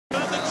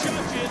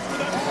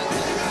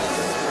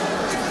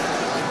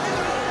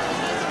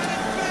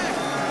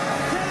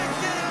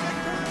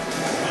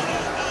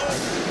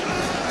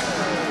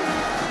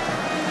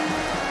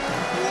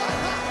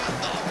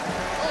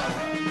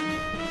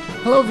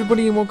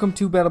everybody, and welcome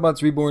to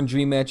BattleBots Reborn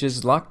Dream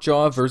Matches,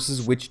 Lockjaw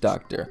versus Witch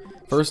Doctor.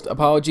 First,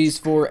 apologies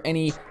for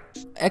any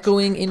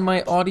echoing in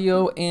my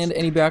audio and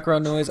any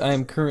background noise. I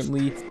am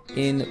currently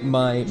in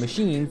my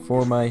machine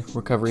for my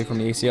recovery from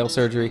the ACL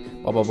surgery,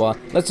 blah blah blah.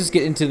 Let's just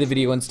get into the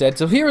video instead.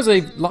 So here is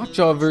a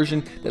Lockjaw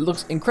version that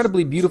looks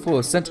incredibly beautiful. It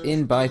was sent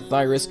in by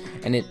Thyrus,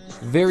 and it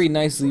very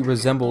nicely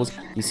resembles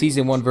the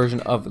Season 1 version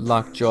of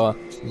Lockjaw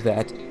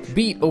that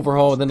beat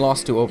Overhaul and then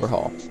lost to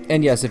Overhaul.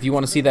 And yes, if you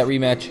want to see that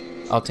rematch,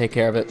 I'll take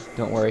care of it,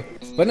 don't worry.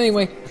 But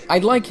anyway, I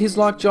like his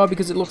Lockjaw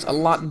because it looks a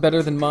lot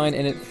better than mine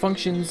and it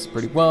functions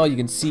pretty well. You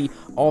can see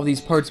all these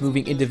parts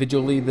moving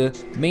individually. The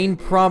main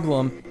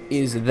problem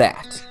is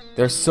that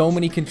there's so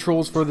many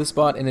controls for this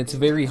bot and it's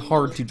very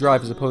hard to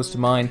drive as opposed to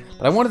mine.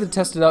 But I wanted to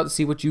test it out to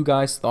see what you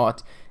guys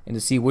thought and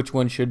to see which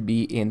one should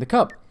be in the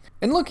cup.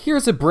 And look,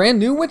 here's a brand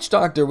new Witch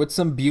Doctor with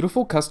some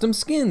beautiful custom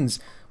skins.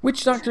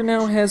 Witch Doctor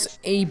now has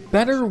a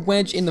better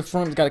wedge in the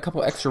front, it's got a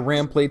couple extra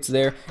ram plates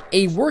there,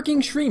 a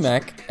working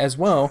Shremek as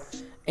well,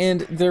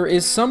 and there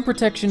is some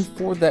protection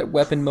for that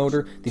weapon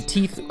motor. The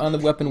teeth on the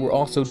weapon were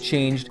also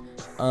changed.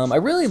 I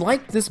really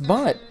like this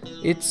bot.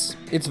 It's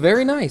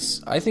very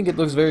nice. I think it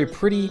looks very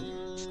pretty.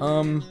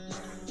 I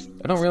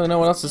don't really know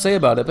what else to say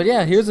about it, but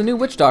yeah, here's a new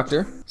Witch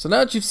Doctor. So now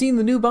that you've seen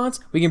the new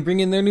bots, we can bring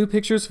in their new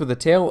pictures for the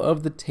tale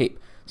of the tape.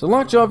 So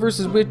Lockjaw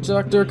versus Witch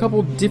Doctor, a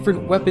couple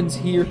different weapons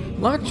here.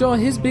 Lockjaw,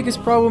 his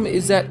biggest problem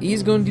is that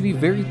he's going to be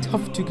very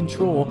tough to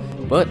control,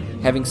 but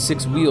having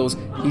 6 wheels,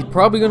 he's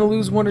probably going to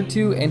lose 1 or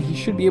 2, and he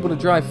should be able to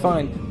drive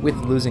fine with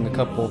losing a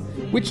couple.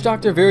 Witch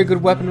Doctor, very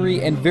good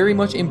weaponry and very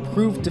much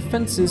improved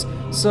defenses,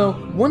 so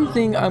one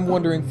thing I'm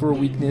wondering for a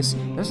weakness,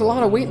 there's a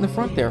lot of weight in the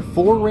front there.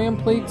 4 ram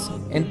plates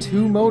and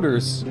 2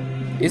 motors.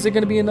 Is it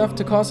going to be enough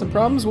to cause some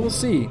problems? We'll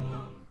see.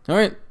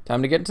 Alright,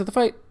 time to get into the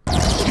fight.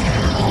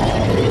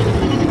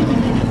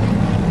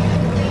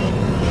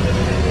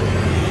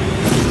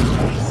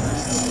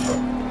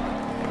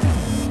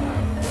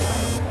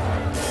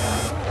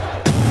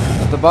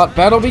 The bot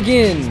battle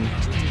begin.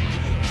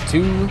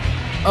 2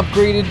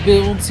 upgraded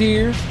builds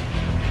here,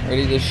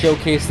 ready to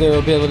showcase their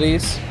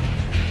abilities.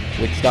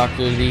 Witch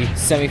Doctor, the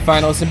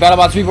semi-finalist in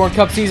BattleBots Reborn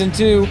Cup Season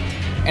 2,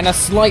 and a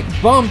slight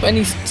bump, and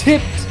he's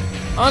tipped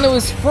onto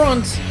his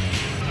front.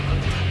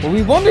 Well,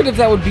 we wondered if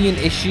that would be an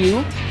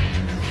issue.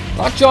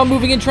 Lockjaw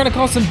moving in, trying to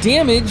cause some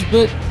damage,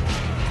 but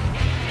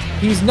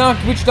he's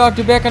knocked Witch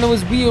Doctor back onto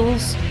his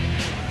wheels.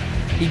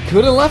 He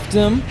could have left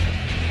him,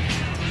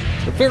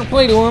 but fair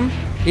play to him.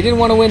 He didn't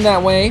want to win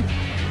that way.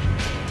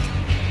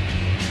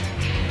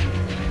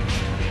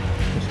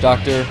 Witch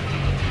Doctor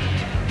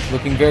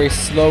looking very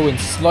slow and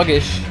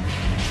sluggish.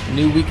 A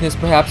new weakness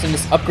perhaps in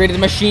this upgraded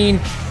machine.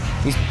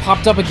 He's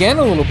popped up again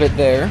a little bit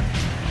there.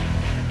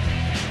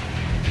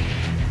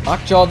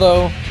 Lockjaw,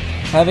 though,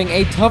 having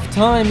a tough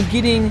time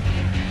getting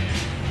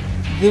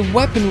the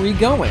weaponry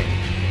going.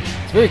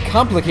 It's very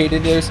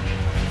complicated. There's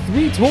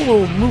 3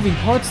 total moving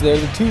parts there.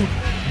 The 2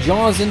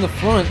 jaws in the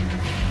front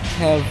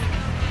have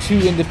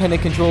 2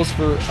 independent controls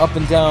for up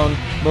and down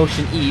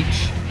motion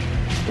each.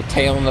 The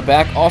tail in the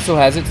back also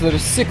has it, so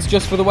there's 6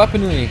 just for the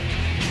weaponry.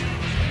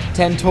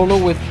 10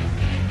 total with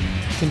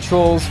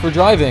controls for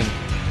driving.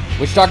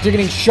 Witch Doctor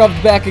getting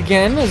shoved back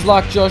again as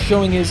Lockjaw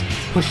showing his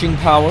pushing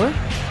power.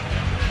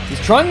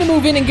 He's trying to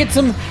move in and get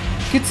some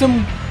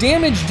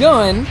damage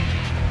done.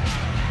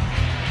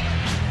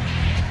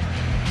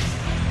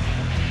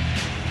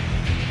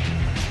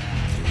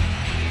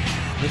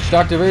 Witch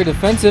Doctor very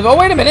defensive. Oh,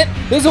 wait a minute!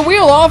 There's a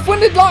wheel off! When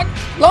did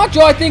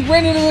Lockjaw, I think,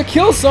 ran into the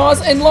kill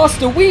saws and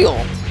lost a wheel?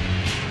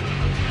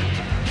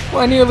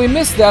 Well, I nearly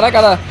missed that. I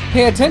gotta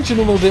pay attention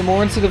a little bit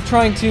more instead of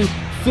trying to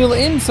fill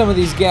in some of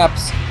these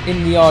gaps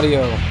in the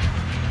audio,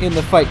 in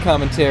the fight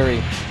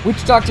commentary.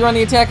 Witch Doctor on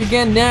the attack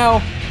again,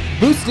 now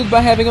boosted by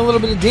having a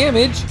little bit of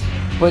damage,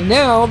 but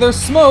now there's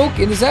smoke,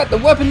 and is that the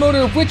weapon motor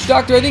of Witch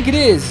Doctor? I think it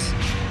is.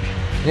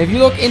 And if you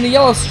look in the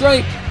yellow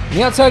stripe, on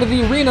the outside of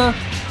the arena,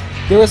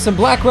 there is some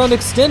black round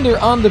extender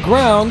on the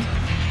ground.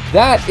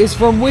 That is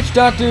from Witch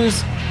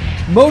Doctor's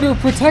motor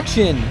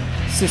protection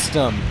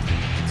system.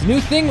 It's a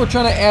new thing we're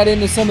trying to add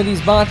into some of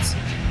these bots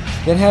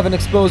that have an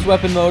exposed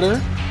weapon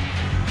motor.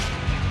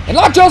 And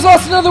Lockjaw's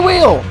lost another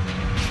wheel!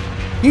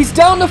 He's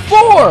down to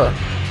 4!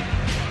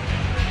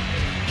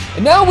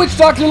 And now Witch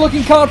Doctor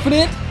looking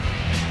confident,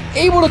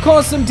 able to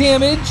cause some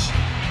damage.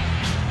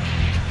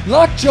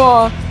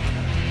 Lockjaw,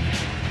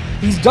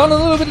 he's done a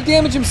little bit of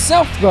damage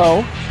himself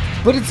though,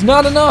 but it's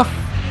not enough,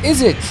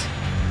 is it?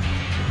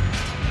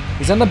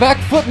 He's on the back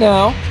foot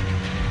now.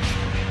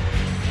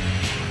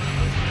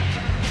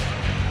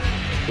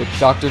 Witch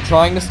Doctor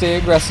trying to stay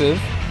aggressive.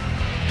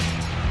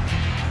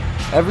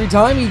 Every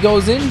time he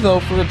goes in though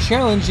for a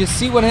challenge, you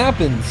see what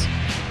happens.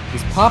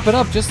 He's popping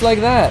up just like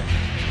that.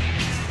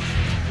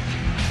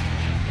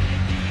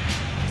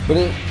 But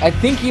I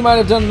think he might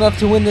have done enough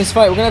to win this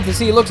fight. We're going to have to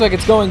see. It looks like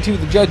it's going to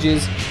the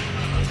judges.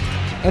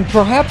 And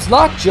perhaps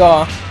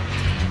Lockjaw,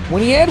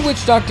 when he had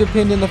Witch Doctor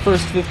pinned in the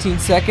first 15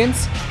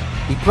 seconds,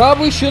 he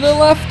probably should have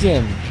left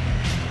him.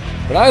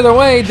 But either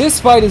way, this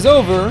fight is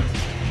over.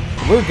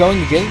 We're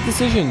going to get a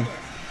decision.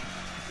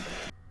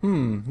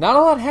 Not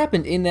a lot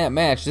happened in that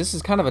match. This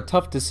is kind of a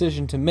tough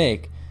decision to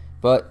make.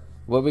 But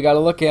what we got to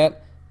look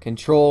at,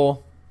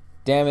 control,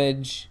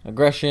 damage,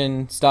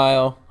 aggression,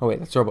 style. Oh wait,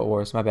 that's Robot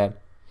Wars, my bad.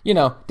 You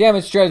know,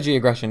 damage, strategy,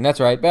 aggression. That's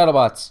right,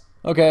 BattleBots.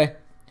 Okay.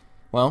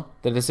 Well,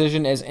 the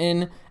decision is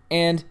in,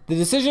 and the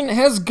decision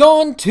has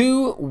gone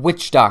to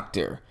Witch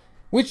Doctor.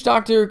 Witch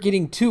Doctor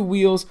getting 2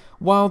 wheels.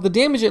 While the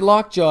damage at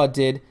Lockjaw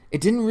did,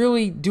 it didn't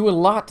really do a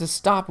lot to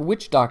stop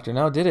Witch Doctor,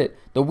 now did it?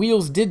 The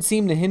wheels did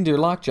seem to hinder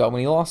Lockjaw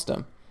when he lost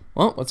them.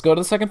 Well, let's go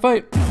to the second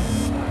fight.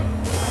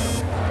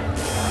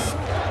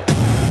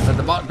 Let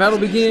the bot battle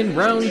begin.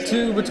 Round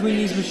 2 between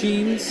these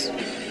machines.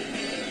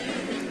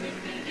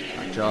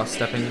 Lockjaw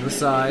stepping to the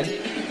side.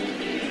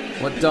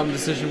 What dumb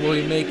decision will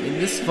he make in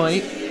this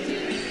fight?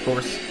 Of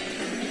course,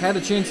 had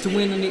a chance to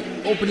win in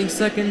the opening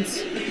seconds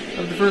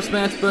of the first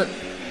match, but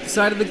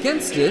decided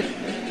against it.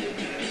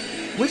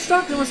 Witch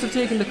Doctor must have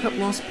taken the cup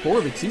loss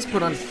poorly, because he's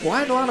put on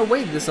quite a lot of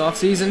weight this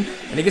offseason,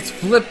 and he gets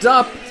flipped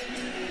up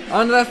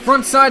onto that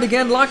front side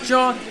again.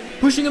 Lockjaw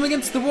pushing him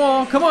against the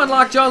wall. Come on,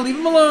 Lockjaw, leave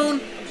him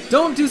alone.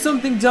 Don't do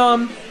something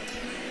dumb.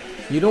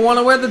 You don't want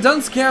to wear the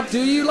dunce cap, do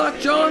you,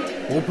 Lockjaw?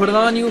 We'll put it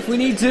on you if we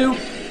need to.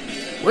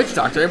 Witch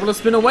Doctor able to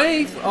spin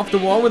away off the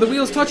wall with the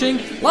wheels touching.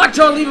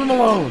 Lockjaw, leave him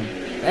alone.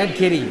 Bad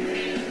kitty.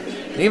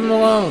 Leave him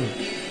alone.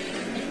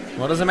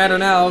 Well, it doesn't matter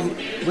now.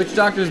 Witch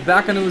Doctor's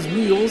back onto his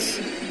wheels.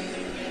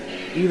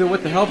 Either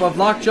with the help of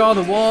Lockjaw,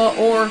 the wall,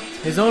 or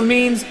his own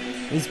means.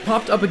 He's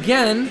popped up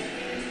again.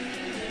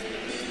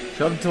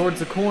 Shoved towards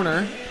the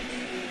corner.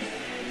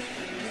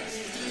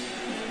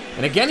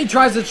 And again he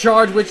tries to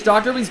charge Witch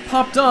Doctor, but he's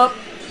popped up.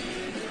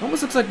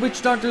 Almost looks like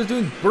Witch Doctor is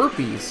doing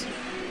burpees.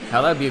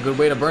 Hell, that'd be a good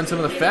way to burn some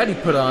of the fat he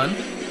put on.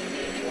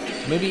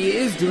 Maybe he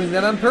is doing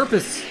that on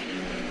purpose.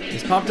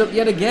 He's popped up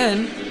yet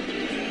again.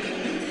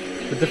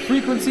 But the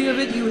frequency of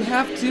it, you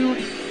have to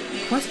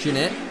question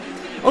it.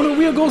 Oh, the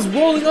wheel goes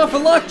rolling off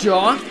of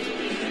Lockjaw.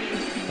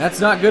 That's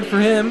not good for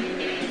him.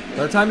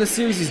 By the time this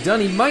series is done,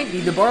 he might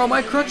need to borrow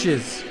my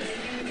crutches.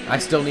 I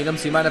still need them,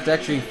 so you might have to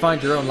actually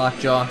find your own,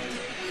 Lockjaw.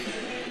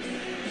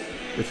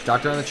 Witch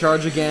Doctor on the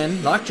charge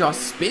again. Lockjaw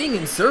spinning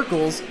in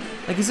circles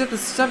like he's at the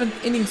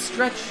 7th inning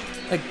stretch,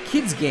 like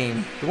kids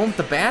game. The one with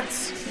the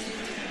bats.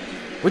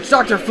 Witch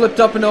Doctor flipped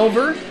up and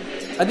over.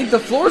 I think the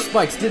floor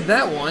spikes did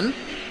that one.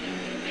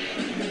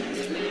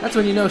 That's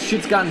when you know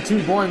shit's gotten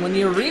too boring, when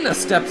the arena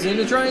steps in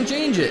to try and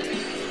change it.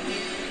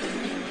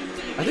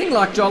 I think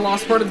Lockjaw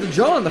lost part of the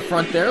jaw in the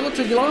front there. Looks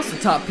like he lost the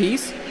top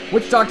piece.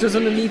 Witch Doctor's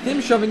underneath him,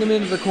 shoving him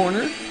into the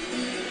corner.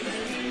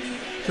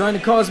 Trying to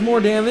cause more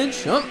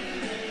damage.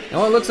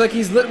 Oh, it looks like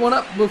he's lit one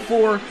up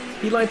before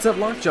he lights up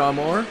Lockjaw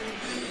more.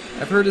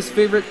 I've heard his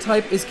favorite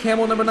type is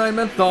Camel number 9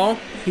 Menthol.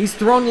 He's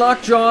thrown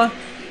Lockjaw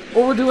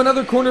over to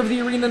another corner of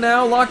the arena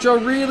now. Lockjaw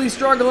really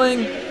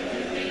struggling.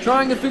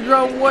 Trying to figure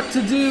out what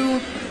to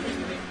do.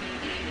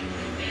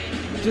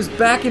 Just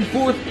back and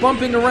forth,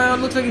 bumping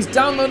around. Looks like he's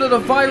downloaded a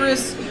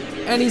virus,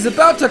 and he's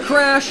about to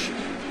crash.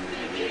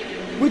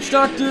 Witch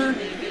Doctor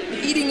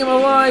eating him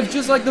alive,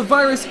 just like the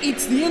virus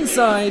eats the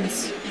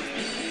insides.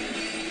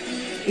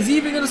 Is he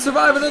even going to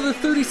survive another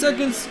 30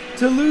 seconds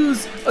to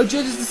lose a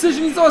judge's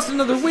decision? He's lost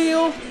another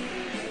wheel.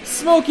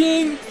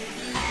 Smoking.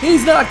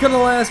 He's not going to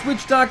last.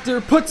 Witch Doctor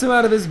puts him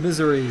out of his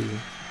misery.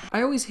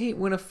 I always hate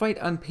when a fight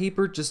on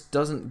paper just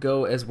doesn't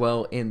go as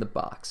well in the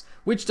box.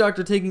 Witch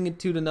Doctor taking it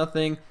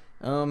 2-0.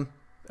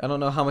 I don't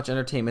know how much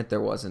entertainment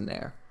there was in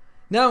there.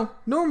 Now,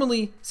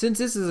 normally, since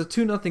this is a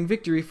 2-0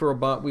 victory for a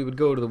bot, we would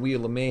go to the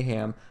Wheel of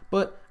Mayhem,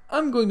 but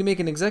I'm going to make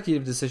an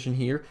executive decision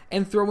here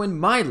and throw in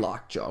my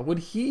Lockjaw. Would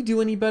he do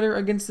any better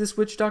against this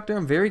Witch Doctor?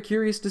 I'm very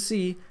curious to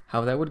see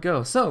how that would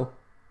go. So,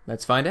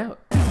 let's find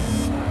out.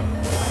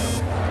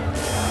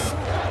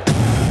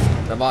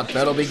 The bot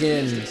battle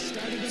begins.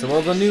 So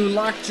will the new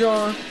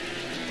Lockjaw,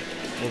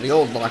 well, the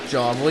old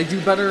Lockjaw, will he do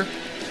better?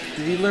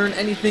 Did he learn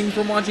anything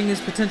from watching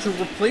his potential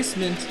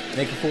replacement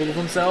make a fool of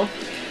himself?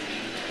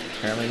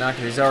 Apparently not,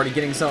 because he's already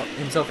getting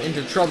himself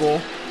into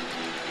trouble.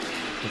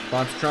 The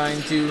bots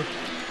trying to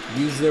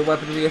use their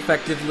weaponry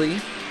effectively.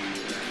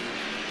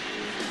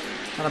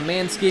 A lot of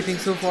manscaping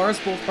so far, as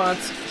both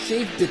bots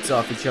shave bits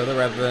off each other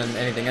rather than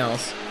anything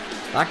else.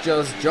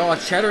 Lockjaw's jaw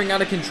chattering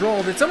out of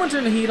control. Did someone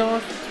turn the heat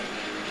off?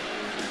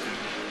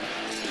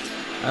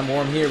 I'm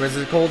warm here, but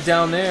it's cold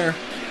down there.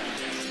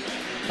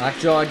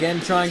 Lockjaw again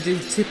trying to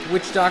tip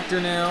Witch Doctor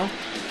now.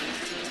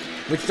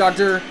 Witch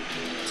Doctor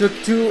took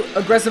too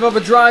aggressive of a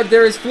drive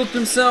there. He's flipped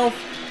himself.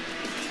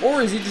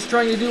 Or is he just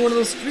trying to do one of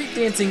those street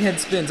dancing head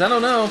spins? I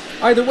don't know.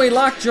 Either way,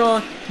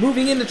 Lockjaw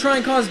moving in to try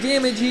and cause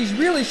damage. He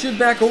really should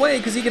back away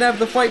because he could have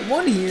the fight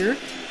won here.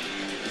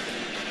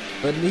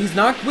 But he's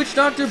knocked Witch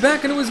Doctor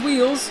back into his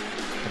wheels.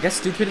 I guess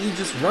stupidity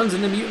just runs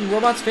in the mutant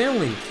robot's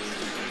family.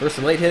 First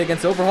a late hit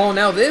against Overhaul.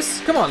 Now this.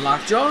 Come on,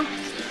 Lockjaw.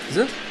 Is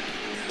it?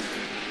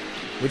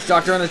 Witch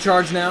Doctor on the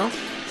charge now.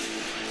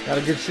 Got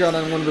a good shot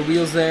on one of the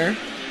wheels there.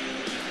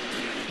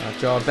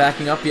 Lockjaw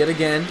backing up yet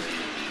again.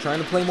 Trying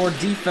to play more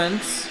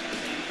defense.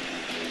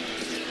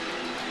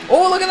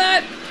 Oh, look at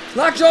that!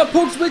 Lockjaw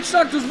pokes Witch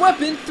Doctor's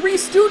weapon, Three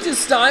Stooges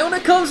style, and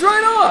it comes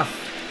right off!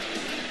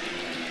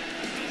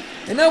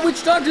 And now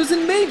Witch Doctor's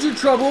in major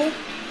trouble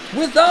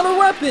without a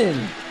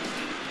weapon.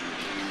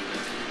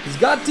 He's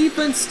got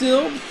defense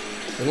still.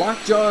 The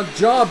Lockjaw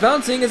jaw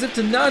bouncing as if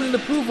to nod in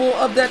approval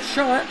of that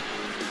shot.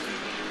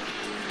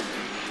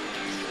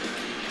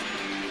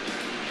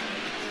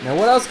 Now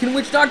what else can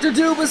Witch Doctor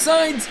do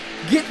besides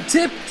get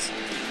tipped?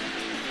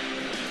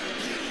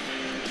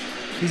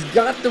 He's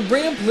got the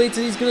ram plates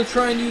and he's going to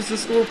try and use to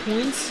score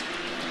points.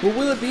 But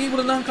will it be able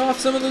to knock off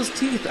some of those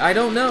teeth? I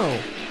don't know.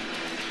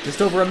 Just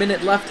over a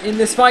minute left in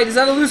this fight. Is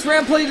that a loose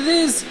ram plate? It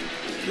is!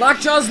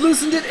 Lockjaw's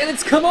loosened it and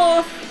it's come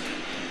off!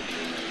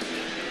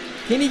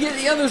 Can he get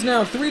the others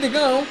now? 3 to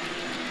go.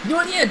 You know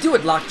what? Yeah, do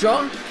it,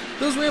 Lockjaw.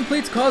 Those ram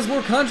plates cause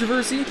more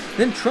controversy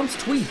than Trump's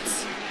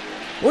tweets.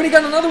 Oh, and he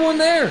got another one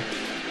there.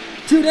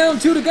 2 down,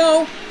 2 to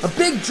go. A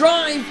big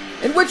drive,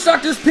 and Witch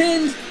Doctor's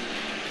pinned.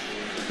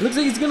 Looks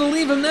like he's gonna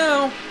leave him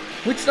now.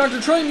 Witch Doctor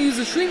trying to use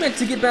the Shremek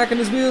to get back on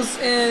his wheels,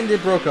 and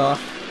it broke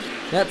off.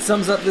 That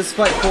sums up this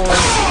fight for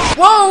him.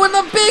 Whoa, and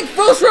the big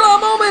first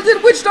round moment,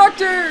 and Witch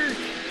Doctor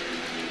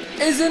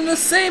is in the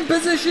same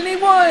position he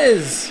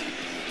was.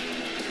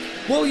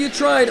 Well, you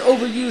tried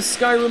overused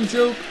Skyrim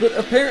joke, but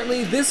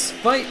apparently this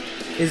fight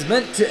is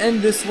meant to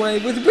end this way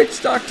with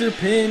Witch Doctor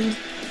pinned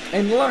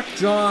and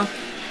Lockjaw,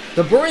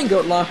 the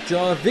Barangoat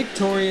Lockjaw,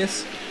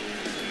 victorious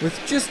with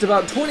just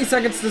about 20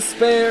 seconds to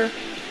spare.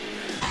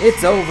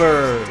 It's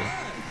over.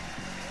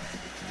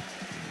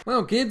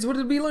 Well, kids, what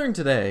did we learn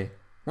today?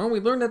 Well,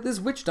 we learned that this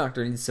Witch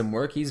Doctor needs some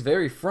work. He's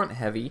very front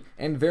heavy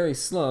and very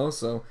slow,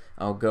 so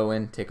I'll go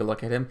and take a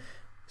look at him.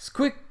 Just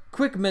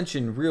quick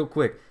mention, real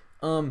quick.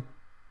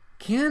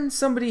 Can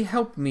somebody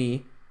help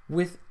me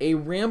with a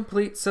ram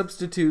plate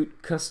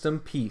substitute custom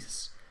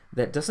piece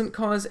that doesn't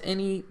cause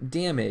any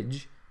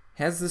damage,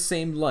 has the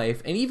same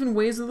life, and even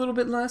weighs a little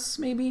bit less,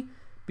 maybe?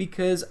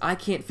 Because I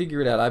can't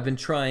figure it out. I've been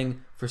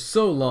trying for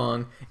so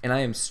long, and I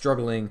am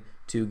struggling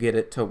to get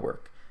it to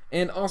work.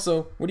 And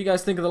also, what do you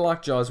guys think of the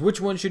Lockjaws? Which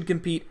one should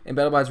compete in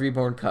BattleBots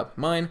Reborn Cup?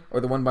 Mine or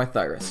the one by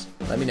Thyrus?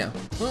 Let me know.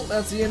 Well,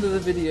 that's the end of the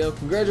video.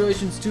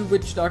 Congratulations to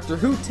Witch Doctor,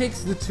 who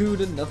takes the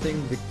 2-0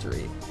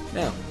 victory.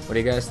 Now, what do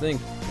you guys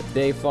think? If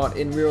they fought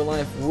in real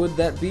life, would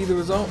that be the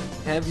result?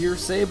 Have your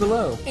say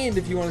below. And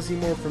if you want to see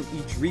more from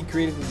each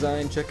recreated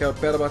design, check out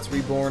BattleBots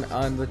Reborn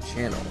on the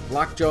channel.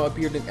 Lockjaw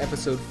appeared in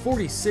episode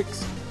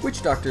 46,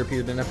 Witch Doctor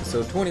appeared in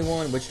episode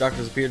 21, Witch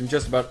Doctor's appeared in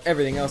just about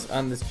everything else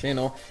on this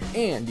channel,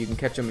 and you can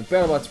catch them in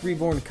BattleBots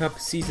Reborn Cup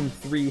Season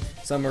 3,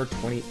 Summer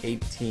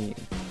 2018.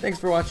 Thanks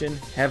for watching,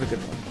 have a good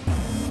one.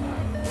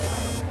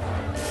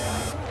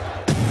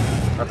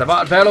 Let the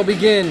bot battle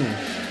begin!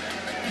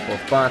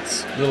 Both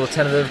bots a little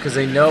tentative because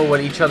they know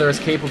what each other is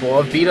capable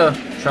of. Beta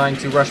trying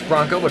to rush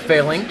Bronco but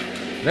failing.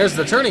 There's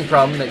the turning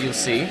problem that you'll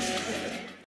see.